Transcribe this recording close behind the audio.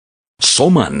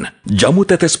SOMAN, jamu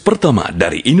tetes pertama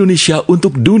dari Indonesia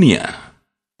untuk dunia.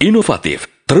 Inovatif,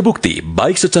 terbukti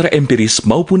baik secara empiris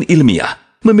maupun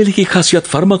ilmiah, memiliki khasiat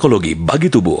farmakologi bagi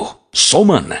tubuh.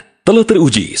 SOMAN telah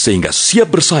teruji sehingga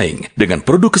siap bersaing dengan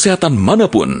produk kesehatan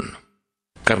manapun.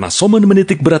 Karena SOMAN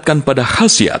menitik beratkan pada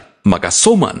khasiat, maka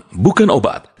SOMAN bukan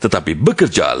obat, tetapi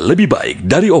bekerja lebih baik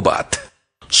dari obat.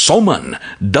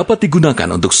 SOMAN dapat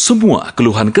digunakan untuk semua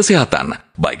keluhan kesehatan,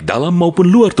 baik dalam maupun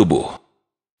luar tubuh.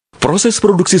 Proses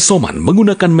produksi SOMAN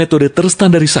menggunakan metode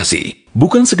terstandarisasi,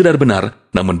 bukan sekedar benar,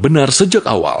 namun benar sejak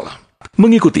awal.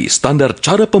 Mengikuti standar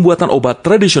cara pembuatan obat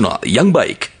tradisional yang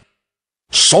baik.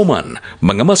 SOMAN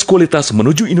mengemas kualitas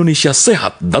menuju Indonesia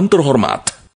sehat dan terhormat.